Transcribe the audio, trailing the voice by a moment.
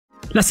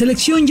La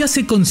selección ya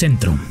se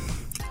concentró.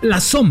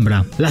 La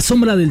sombra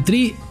del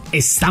Tri,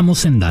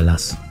 estamos en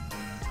Dallas.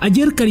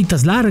 Ayer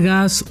caritas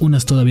largas,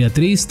 unas todavía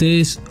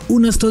tristes,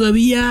 unas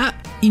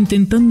todavía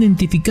intentando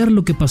identificar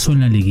lo que pasó en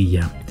la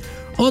liguilla.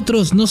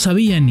 Otros no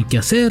sabían ni qué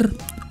hacer,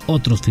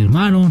 otros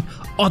firmaron,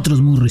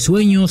 otros muy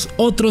risueños,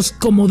 otros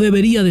como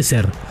debería de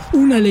ser.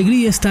 Una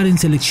alegría estar en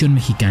selección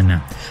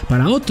mexicana.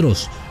 Para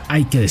otros,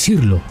 hay que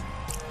decirlo,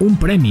 un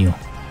premio,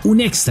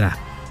 un extra,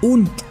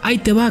 ahí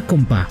te va,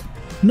 compa.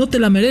 No te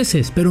la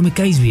mereces, pero me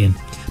caes bien.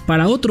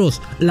 Para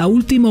otros, la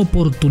última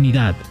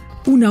oportunidad.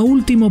 Una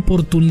última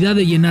oportunidad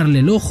de llenarle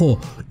el ojo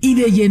y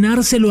de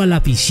llenárselo a la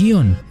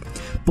afición.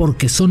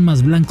 Porque son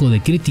más blanco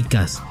de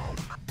críticas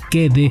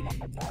que de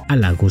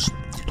halagos.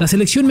 La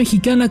selección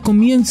mexicana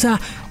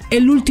comienza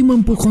el último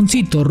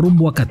empujoncito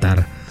rumbo a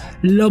Qatar.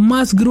 Lo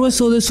más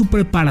grueso de su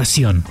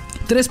preparación.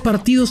 3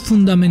 partidos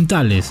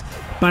fundamentales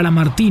para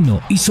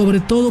Martino y sobre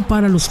todo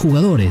para los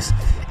jugadores.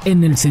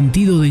 En el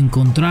sentido de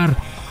encontrar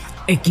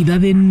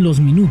equidad en los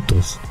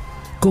minutos,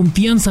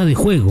 confianza de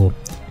juego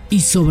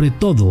y sobre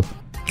todo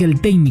que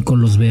el técnico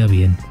los vea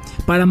bien.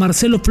 Para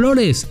Marcelo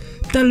Flores,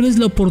 tal vez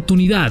la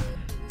oportunidad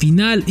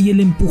final y el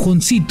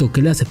empujoncito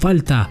que le hace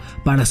falta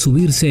para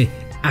subirse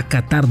a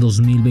Qatar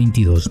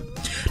 2022.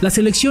 La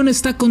selección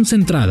está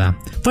concentrada,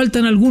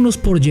 faltan algunos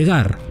por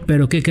llegar,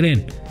 pero ¿qué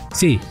creen?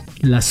 Sí,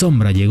 la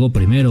sombra llegó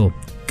primero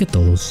que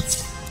todos.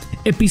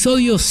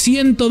 Episodio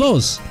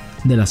 102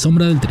 de La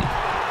Sombra del Tri.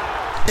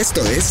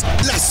 Esto es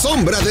La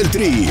Sombra del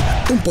Tri,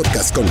 un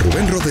podcast con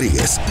Rubén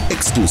Rodríguez,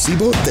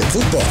 exclusivo de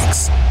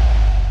Footbox.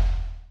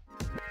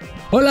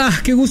 Hola,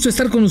 qué gusto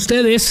estar con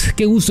ustedes,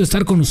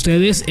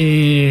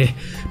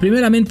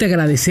 primeramente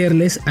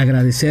agradecerles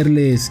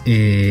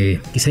que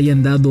se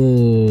hayan dado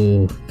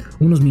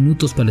unos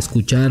minutos para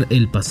escuchar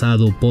el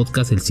pasado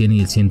podcast, el 100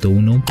 y el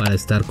 101, para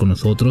estar con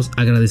nosotros.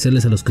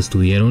 Agradecerles a los que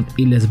estuvieron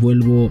y les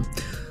vuelvo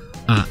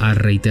a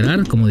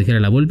reiterar, como dijera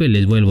la Volpe,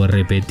 les vuelvo a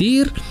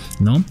repetir,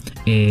 ¿no?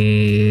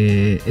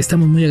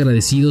 Estamos muy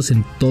agradecidos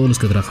en todos los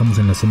que trabajamos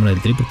en La Sombra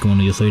del Tri, porque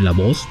bueno, yo soy la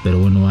voz, pero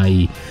bueno,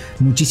 hay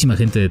muchísima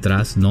gente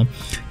detrás, ¿no?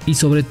 Y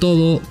sobre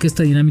todo que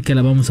esta dinámica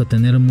la vamos a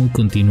tener muy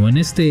continua.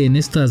 En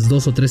estas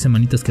 2 o 3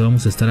 semanitas que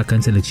vamos a estar acá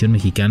en Selección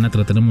Mexicana,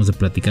 trataremos de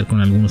platicar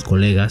con algunos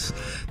colegas,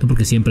 ¿no?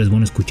 Porque siempre es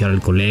bueno escuchar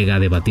al colega,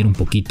 debatir un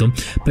poquito,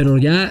 pero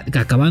ya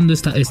acabando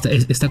esta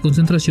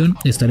concentración,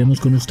 estaremos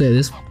con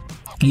ustedes.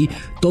 Y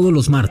todos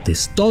los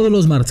martes,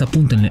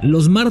 apúntenle,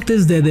 los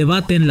martes de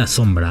debate en la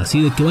sombra,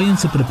 así de que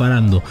váyanse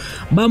preparando.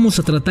 Vamos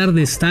a tratar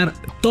de estar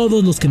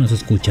todos los que nos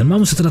escuchan,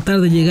 vamos a tratar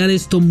de llegar a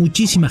esto,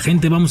 muchísima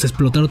gente, vamos a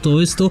explotar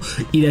todo esto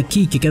y de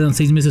aquí que quedan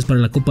 6 meses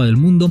para la Copa del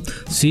Mundo,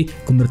 sí,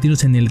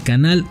 convertirnos en el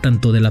canal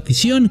tanto de la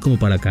afición como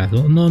para acá,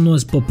 ¿no? No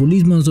es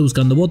populismo, no estoy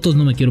buscando votos,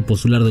 no me quiero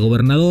postular de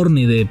gobernador,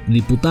 ni de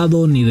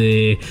diputado, ni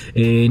de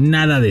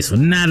nada de eso,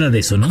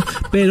 ¿no?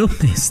 Pero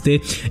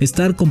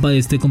estar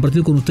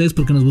compartido con ustedes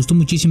porque nos gustó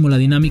muchísimo la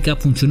dinámica,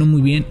 funcionó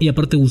muy bien y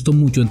aparte gustó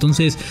mucho.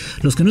 Entonces,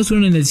 los que no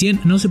estuvieron en el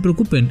 100, no se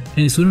preocupen,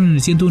 estuvieron en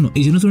el 101.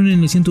 Y si no estuvieron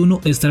en el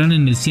 101, estarán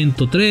en el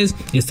 103,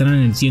 estarán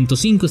en el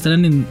 105,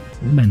 estarán en...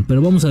 Bueno,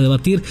 pero vamos a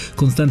debatir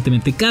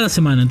constantemente cada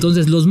semana.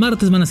 Entonces, los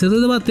martes van a ser de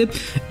debate,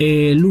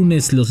 el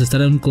lunes los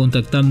estarán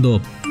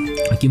contactando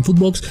aquí en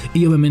Footbox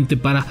y obviamente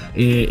para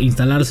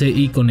instalarse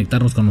y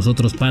conectarnos con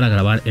nosotros para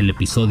grabar el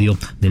episodio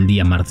del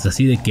día martes.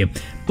 Así de que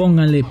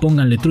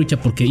pónganle trucha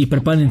y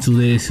preparen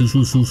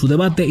su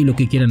debate y lo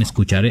que quieran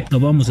escuchar, ¿eh?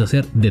 Lo vamos a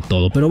hacer de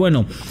todo. Pero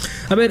bueno,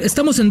 a ver,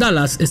 estamos en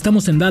Dallas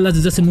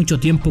desde hace mucho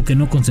tiempo que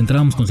no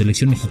concentrábamos con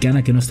selección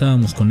mexicana, que no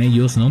estábamos con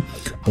ellos, ¿no?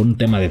 Por un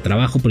tema de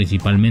trabajo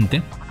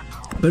principalmente.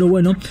 Pero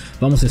bueno,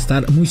 vamos a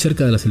estar muy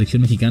cerca de la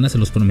selección mexicana, se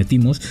los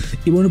prometimos.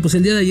 Y bueno, pues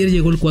el día de ayer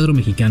llegó el cuadro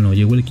mexicano,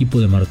 llegó el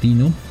equipo de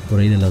Martino, por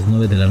ahí de las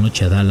 9 de la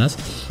noche a Dallas.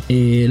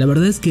 La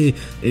verdad es que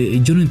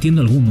yo no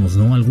entiendo algunos,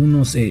 ¿no?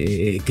 Algunos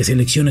que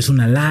selección es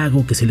un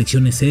halago, que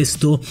selección es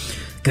esto.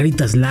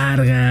 Caritas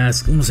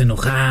largas, unos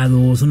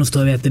enojados, unos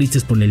todavía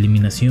tristes por la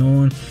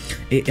eliminación.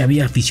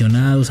 Había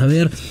aficionados, a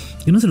ver...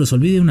 Que no se les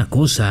olvide una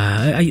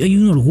cosa, hay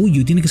un orgullo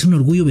y tiene que ser un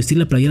orgullo vestir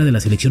la playera de la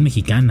selección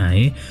mexicana,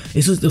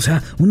 Eso es, o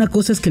sea, una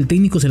cosa es que el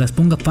técnico se las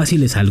ponga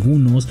fáciles a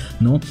algunos,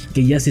 ¿no?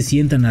 Que ya se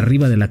sientan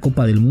arriba de la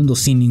Copa del Mundo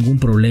sin ningún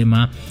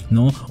problema,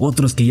 ¿no?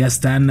 Otros que ya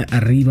están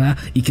arriba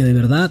y que de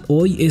verdad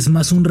hoy es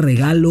más un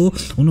regalo,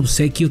 un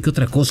obsequio que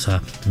otra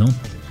cosa, ¿no?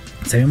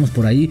 Sabemos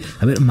por ahí,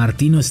 a ver,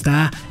 Martino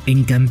está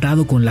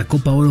encantado con la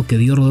Copa Oro que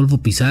dio Rodolfo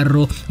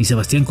Pizarro y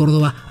Sebastián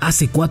Córdoba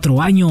hace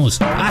 4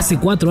 años,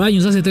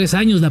 hace 3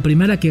 años, la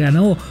primera que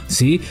ganó,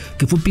 sí,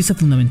 que fue pieza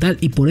fundamental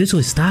y por eso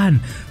están.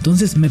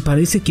 Entonces me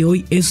parece que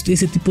hoy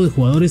ese tipo de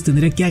jugadores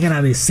tendría que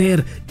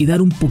agradecer y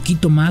dar un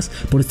poquito más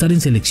por estar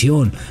en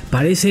selección.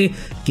 Parece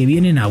que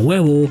vienen a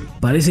huevo,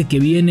 parece que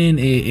vienen,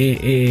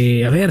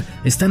 a ver,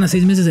 están a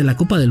 6 meses de la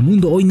Copa del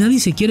Mundo, hoy nadie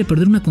se quiere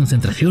perder una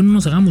concentración, no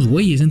nos hagamos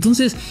güeyes,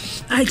 entonces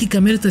hay que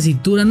cambiar esta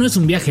cintura, no es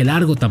un viaje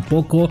largo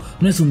tampoco,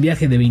 no es un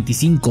viaje de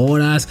 25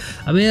 horas,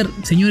 a ver,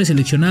 señores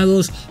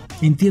seleccionados,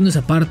 entiendo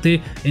esa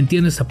parte,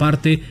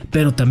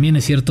 pero también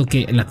es cierto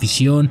que la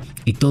afición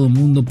y todo el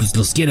mundo pues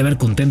los quiere ver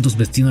contentos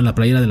vestiendo la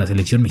playera de la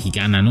selección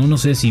mexicana, ¿no? No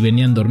sé si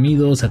venían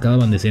dormidos,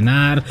 acababan de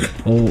cenar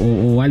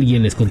o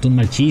alguien les contó un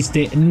mal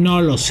chiste,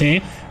 no lo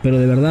sé, pero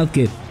de verdad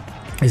que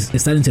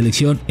estar en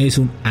selección es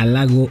un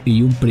halago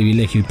y un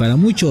privilegio, y para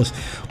muchos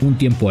un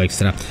tiempo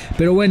extra.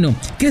 Pero bueno,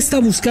 ¿qué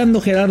está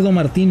buscando Gerardo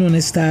Martino en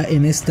esta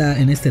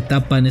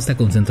etapa, en esta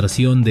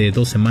concentración de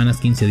 2 semanas,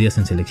 15 días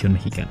en selección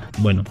mexicana?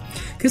 Bueno,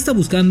 ¿qué está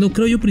buscando?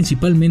 Creo yo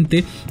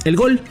principalmente el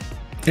gol,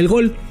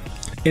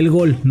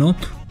 ¿no?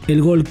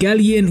 El gol, que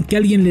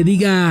alguien le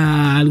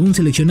diga a algún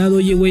seleccionado: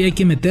 oye güey, hay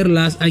que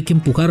meterlas, hay que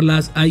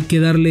empujarlas, hay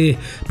que darle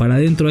para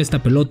adentro a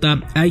esta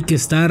pelota, hay que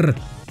estar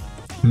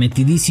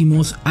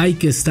metidísimos, hay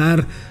que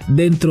estar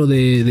dentro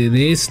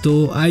de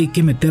esto, hay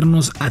que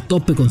meternos a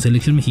tope con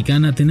selección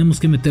mexicana, tenemos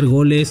que meter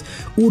goles,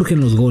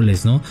 urgen los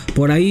goles, ¿no?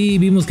 Por ahí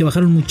vimos que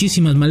bajaron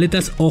muchísimas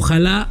maletas,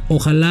 ojalá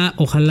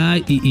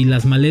y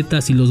las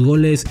maletas y los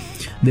goles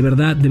de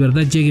verdad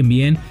lleguen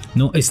bien,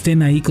 ¿no?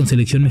 Estén ahí con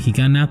selección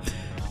mexicana,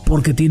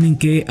 porque tienen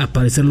que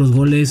aparecer los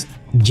goles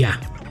ya.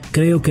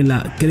 Creo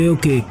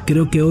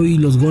que hoy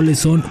los goles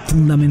son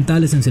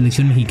fundamentales en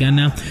selección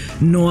mexicana.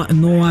 No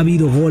ha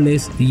habido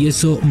goles y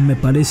eso me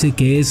parece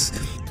que eso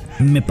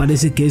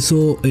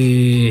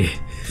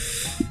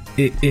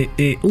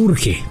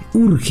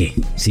urge,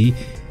 ¿sí?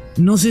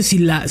 No sé si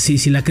la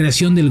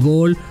creación del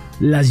gol,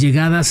 las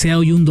llegadas sea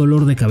hoy un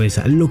dolor de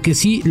cabeza. Lo que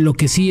sí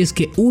es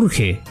que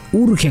urge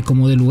a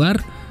como de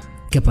lugar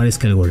que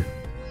aparezca el gol,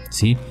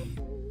 ¿sí?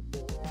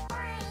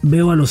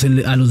 Veo a los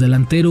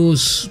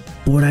delanteros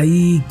por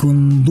ahí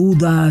con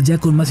dudas, ya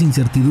con más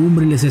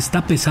incertidumbre, les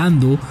está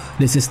pesando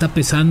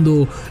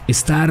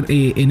estar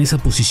en esa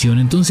posición.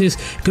 Entonces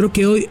creo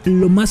que hoy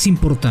lo más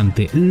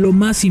importante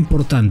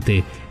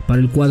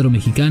para el cuadro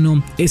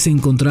mexicano es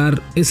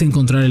encontrar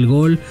el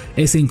gol,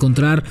 es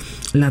encontrar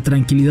la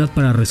tranquilidad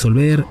para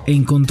resolver,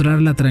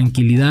 encontrar la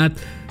tranquilidad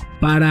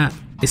para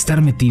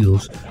estar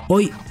metidos.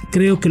 Hoy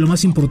creo que lo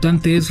más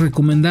importante es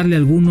recomendarle a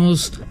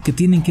algunos que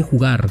tienen que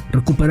jugar,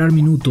 recuperar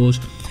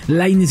minutos.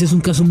 Lainez es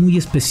un caso muy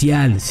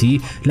especial, ¿sí?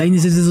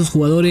 Lainez es de esos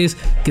jugadores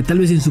que tal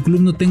vez en su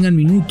club no tengan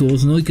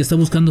minutos, ¿no? Y que está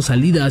buscando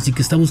salidas y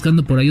que está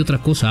buscando por ahí otra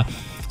cosa,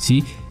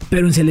 ¿sí?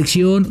 Pero en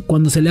selección,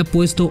 cuando se le ha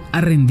puesto, ha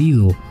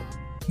rendido.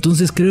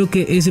 Entonces creo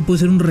que ese puede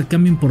ser un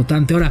recambio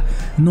importante. Ahora,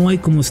 no hay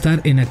como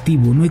estar en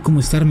activo, no hay como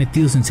estar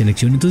metidos en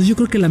selección. Entonces yo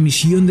creo que la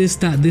misión de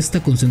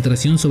esta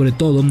concentración, sobre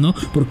todo, ¿no?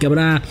 Porque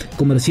habrá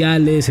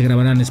comerciales, se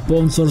grabarán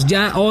sponsors.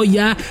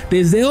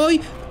 Desde hoy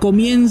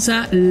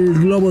comienza el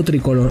globo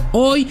tricolor.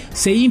 Hoy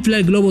se infla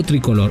el globo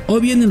tricolor.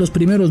 Hoy vienen los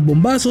primeros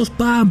bombazos.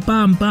 Pam,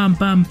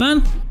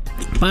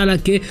 para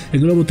que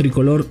el globo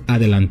tricolor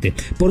adelante.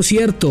 Por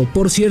cierto,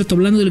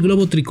 hablando del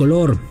globo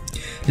tricolor,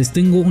 les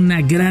tengo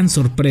una gran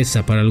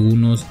sorpresa para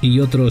algunos y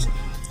otros,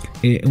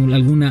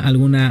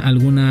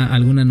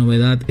 alguna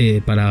novedad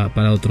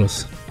para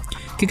otros.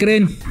 ¿Qué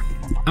creen?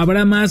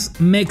 Habrá más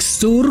Mex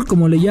Tour,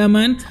 como le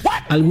llaman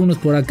algunos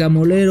por acá,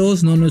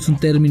 moleros, no es un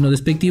término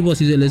despectivo,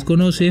 así se les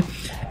conoce,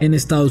 en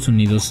Estados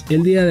Unidos.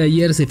 El día de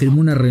ayer se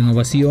firmó una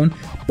renovación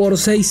por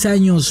 6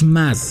 años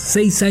más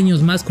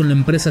con la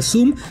empresa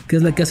Zoom, que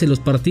es la que hace los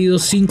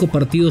partidos, 5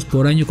 partidos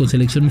por año con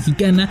selección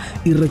mexicana,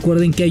 y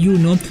recuerden que hay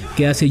uno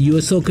que hace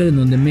US Soccer, en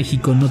donde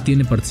México no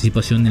tiene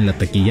participación en la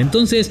taquilla.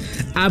 Entonces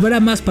habrá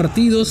más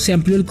partidos, se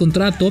amplió el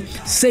contrato,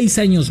 6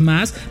 años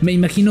más, me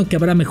imagino que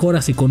habrá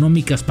mejoras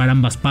económicas para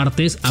ambas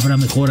partes, habrá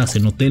mejoras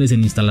en hoteles,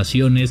 en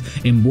instalaciones,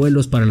 en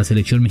vuelos para la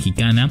selección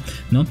mexicana,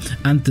 ¿no?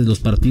 Antes los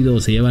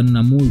partidos se llevan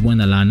una muy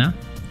buena lana,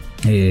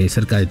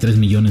 cerca de $3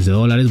 millones.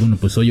 Bueno,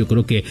 pues hoy yo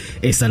creo que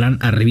estarán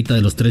arribita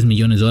de los $3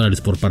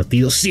 millones por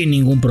partido sin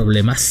ningún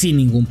problema,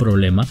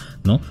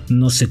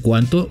 no sé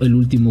cuánto. El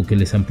último que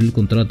les amplió el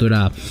contrato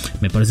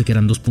me parece que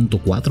eran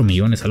 2.4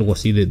 millones, algo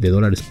así de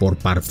dólares por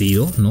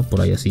partido, no, por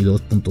ahí así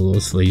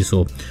 2.2.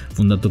 Eso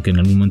fue un dato que en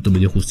algún momento me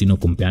dio Justino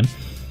Compeán,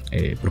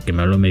 porque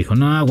me habló y me dijo: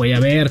 no, güey, a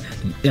ver,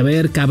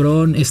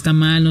 cabrón, está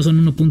mal, no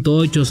son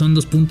 1.8, son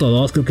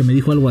 2.2, creo que me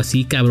dijo algo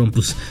así, cabrón,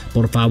 pues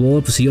por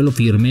favor, pues si yo lo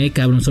firmé,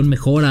 cabrón, son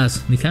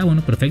mejoras. Dije: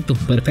 bueno, perfecto,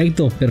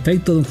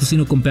 don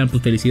Justino Compeán,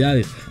 pues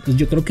felicidades. Entonces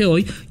yo creo que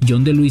hoy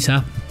John de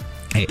Luisa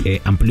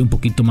amplió un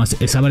poquito más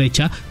esa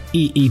brecha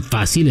y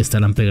fácil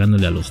estarán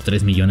pegándole a los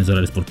 $3 millones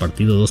por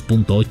partido,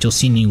 2.8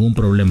 sin ningún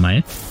problema,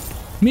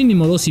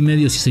 mínimo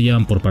 2.5 si se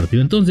llevan por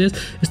partido. Entonces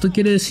esto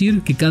quiere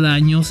decir que cada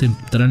año se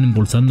estarán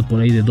embolsando por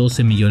ahí de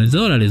 $12 millones,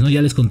 ¿no?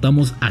 Ya les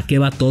contamos a qué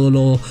va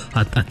todo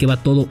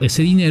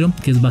ese dinero,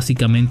 que es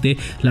básicamente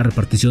la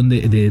repartición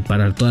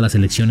para todas las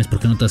elecciones,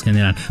 porque no todas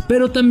generan.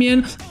 Pero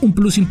también un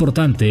plus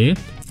importante,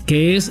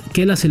 que es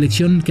que la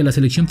selección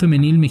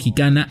femenil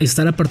mexicana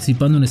estará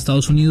participando en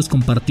Estados Unidos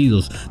con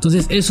partidos.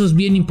 Entonces eso es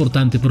bien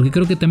importante, porque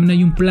creo que también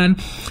hay un plan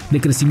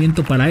de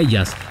crecimiento para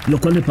ellas, lo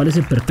cual me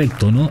parece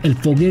perfecto, ¿no? El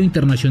fogueo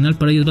internacional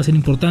para ellas va a ser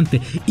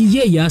importante, y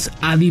ellas,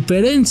 a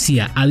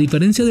diferencia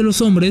de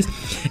los hombres,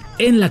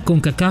 en la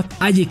CONCACAF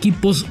hay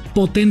equipos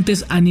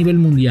potentes a nivel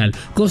mundial.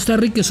 Costa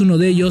Rica es uno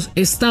de ellos,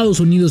 Estados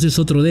Unidos es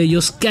otro de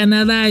ellos,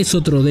 Canadá es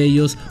otro de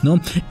ellos,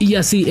 ¿no? Y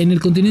así, en el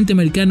continente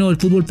americano el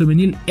fútbol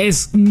femenil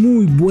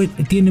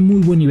tiene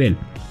muy buen nivel.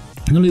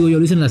 No lo digo yo,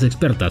 lo dicen las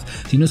expertas,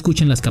 si no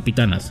escuchen las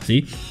capitanas,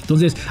 ¿sí?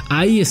 Entonces,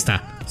 ahí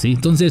está, ¿sí?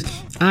 Entonces,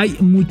 hay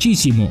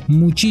muchísimo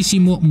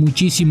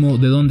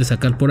de dónde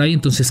sacar por ahí.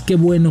 Entonces, qué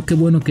bueno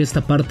que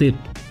esta parte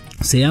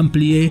se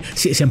amplíe,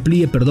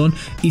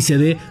 y se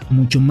dé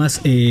mucho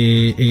más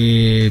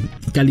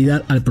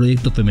calidad al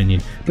proyecto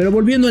femenil. Pero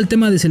volviendo al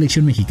tema de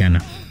selección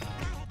mexicana,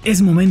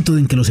 es momento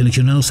en que los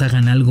seleccionados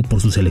hagan algo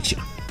por su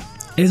selección.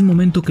 Es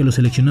momento que los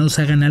seleccionados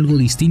hagan algo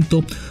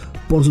distinto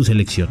por su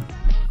selección.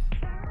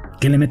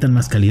 Que le metan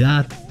más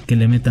calidad, que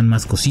le metan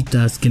más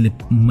cositas, que le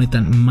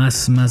metan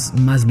más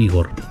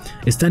vigor.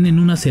 Están en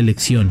una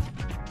selección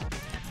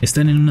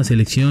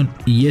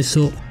y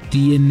eso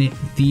tiene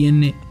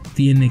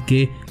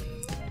que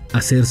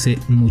hacerse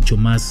mucho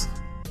más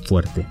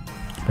fuerte.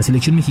 La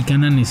selección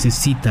mexicana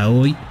necesita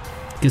hoy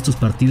que estos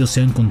partidos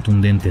sean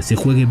contundentes, se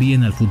juegue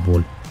bien al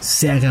fútbol,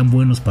 se hagan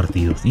buenos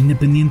partidos,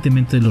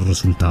 independientemente de los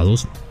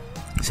resultados,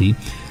 ¿sí?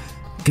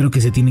 Creo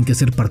que se tienen que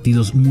hacer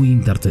partidos muy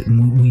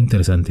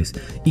interesantes.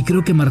 Y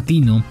creo que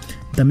Martino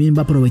también va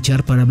a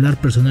aprovechar para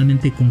hablar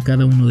personalmente con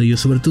cada uno de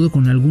ellos, sobre todo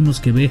con algunos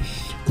que ve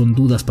con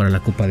dudas para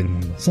la Copa del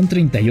Mundo. Son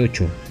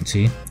 38,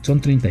 ¿sí?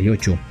 Son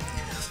 38.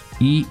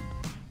 Y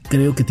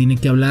creo que tiene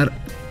que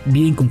hablar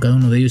bien con cada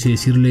uno de ellos y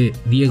decirle: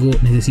 Diego,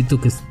 necesito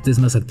que estés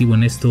más activo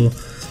en esto.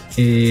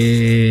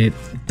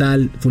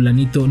 Tal,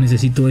 fulanito,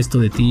 necesito esto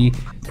de ti.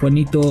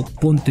 Juanito,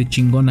 ponte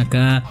chingón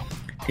acá.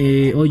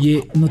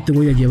 Oye, no te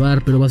voy a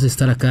llevar, pero vas a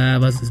estar acá,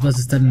 vas a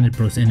estar en el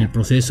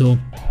proceso.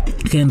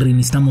 Henry,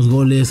 necesitamos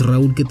goles.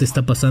 Raúl, ¿qué te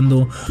está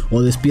pasando?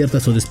 O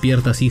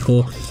despiertas,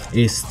 hijo.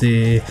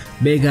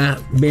 Vega,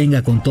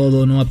 venga con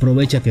todo, ¿no?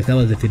 Aprovecha que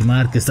acabas de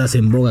firmar, que estás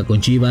en boga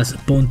con Chivas.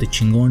 Ponte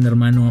chingón,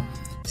 hermano.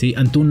 Sí,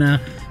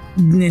 Antuna,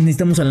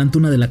 necesitamos a la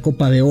Antuna de la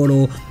Copa de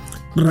Oro.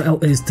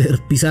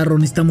 Pizarro,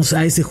 necesitamos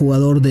a ese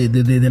jugador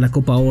de la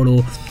Copa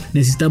Oro.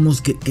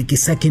 Necesitamos que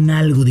saquen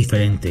algo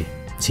diferente,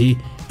 ¿sí?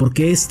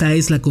 Porque esta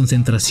es la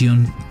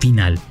concentración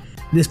final.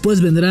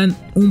 Después vendrán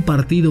un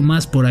partido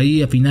más por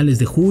ahí a finales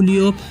de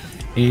julio,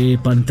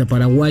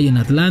 Paraguay en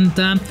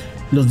Atlanta,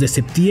 los de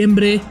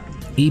septiembre,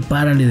 y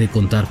párale de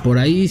contar. Por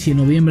ahí, si en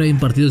noviembre hay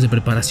partidos de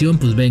preparación,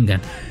 pues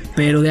vengan.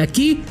 Pero de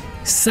aquí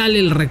sale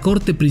el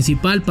recorte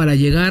principal para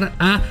llegar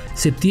a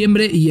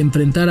septiembre y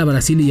enfrentar a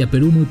Brasil y a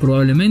Perú muy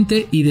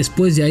probablemente. Y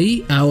después de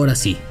ahí, ahora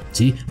sí,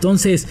 ¿sí?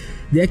 Entonces,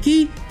 de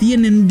aquí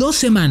tienen 2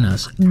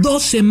 semanas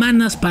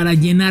para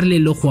llenarle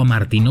el ojo a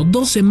Martino.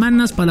 2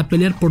 semanas para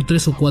pelear por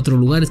 3 o 4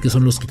 lugares, que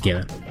son los que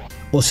quedan.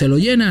 O se lo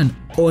llenan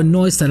o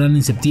no estarán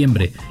en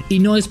septiembre. Y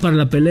no es para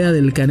la pelea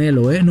del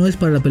Canelo, no es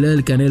para la pelea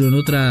del Canelo en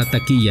otra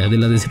taquilla de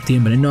la de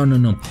septiembre.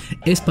 No.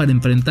 Es para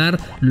enfrentar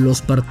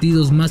los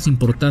partidos más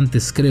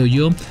importantes, creo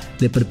yo,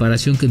 de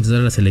preparación que tendrá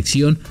la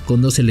selección,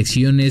 con 2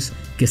 selecciones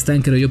que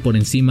están, creo yo, por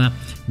encima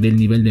del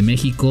nivel de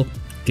México,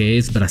 que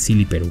es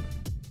Brasil y Perú.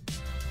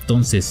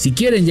 Entonces, si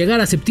quieren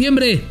llegar a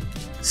septiembre,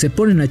 se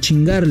ponen a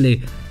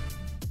chingarle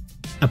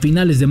a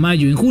finales de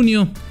mayo, en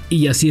junio,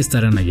 y así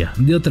estarán allá.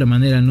 De otra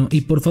manera no.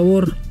 Y por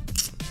favor,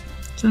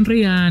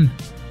 sonrían.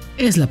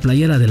 Es la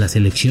playera de la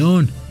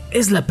selección.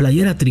 Es la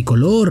playera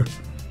tricolor.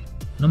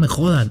 No me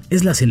jodan.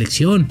 Es la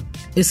selección.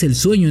 Es el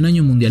sueño en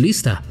año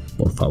mundialista.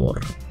 Por favor.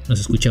 Nos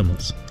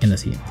escuchamos en la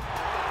siguiente.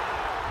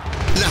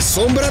 La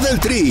Sombra del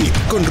Tri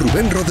con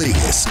Rubén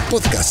Rodríguez.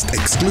 Podcast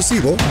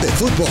exclusivo de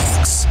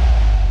Footbox.